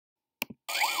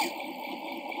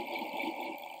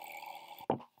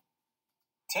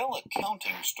Tell a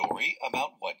counting story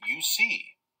about what you see.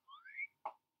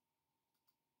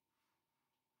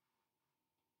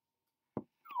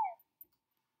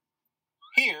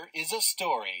 Here is a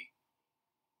story.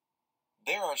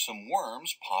 There are some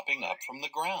worms popping up from the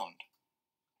ground.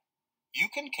 You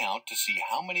can count to see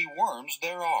how many worms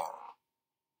there are.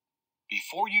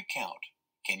 Before you count,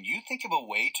 can you think of a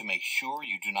way to make sure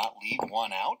you do not leave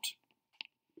one out?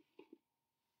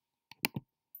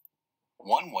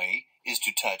 One way is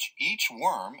to touch each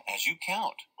worm as you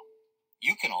count.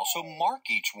 You can also mark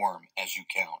each worm as you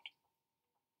count.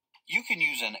 You can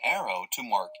use an arrow to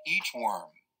mark each worm.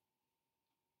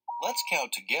 Let's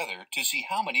count together to see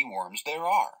how many worms there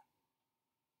are.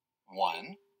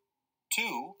 1,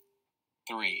 2,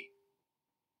 3.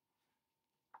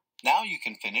 Now you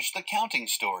can finish the counting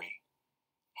story.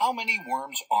 How many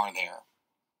worms are there?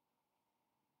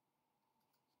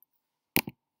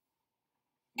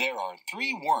 There are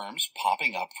 3 worms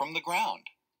popping up from the ground.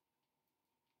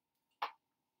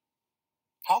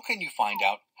 How can you find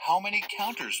out how many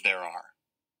counters there are?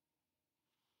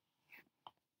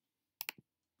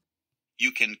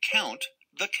 You can count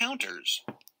the counters.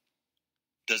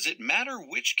 Does it matter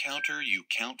which counter you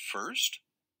count first?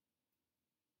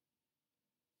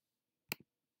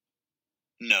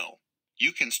 No,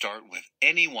 you can start with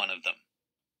any one of them.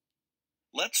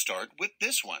 Let's start with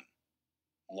this one.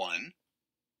 1,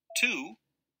 2,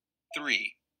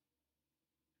 3.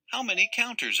 How many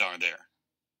counters are there?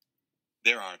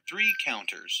 There are 3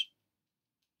 counters.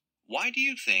 Why do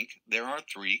you think there are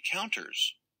 3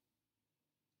 counters?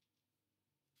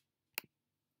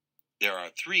 There are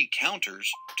 3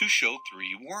 counters to show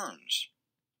 3 worms.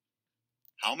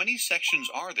 How many sections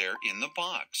are there in the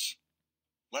box?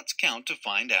 Let's count to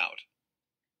find out.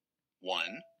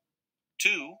 1,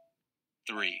 2,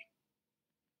 3.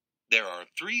 There are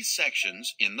 3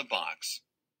 sections in the box.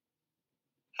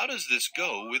 How does this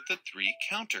go with the 3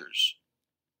 counters?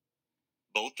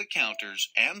 Both the counters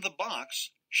and the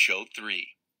box show 3.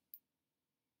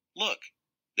 Look,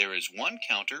 there is 1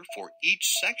 counter for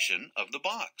each section of the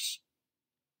box.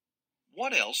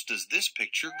 What else does this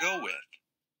picture go with?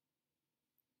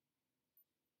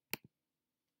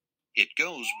 It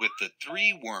goes with the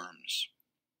 3 worms.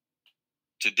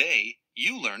 Today,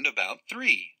 you learned about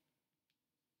 3.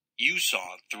 You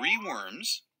saw 3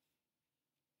 worms.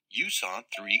 You saw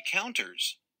 3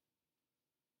 counters.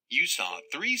 You saw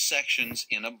 3 sections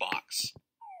in a box.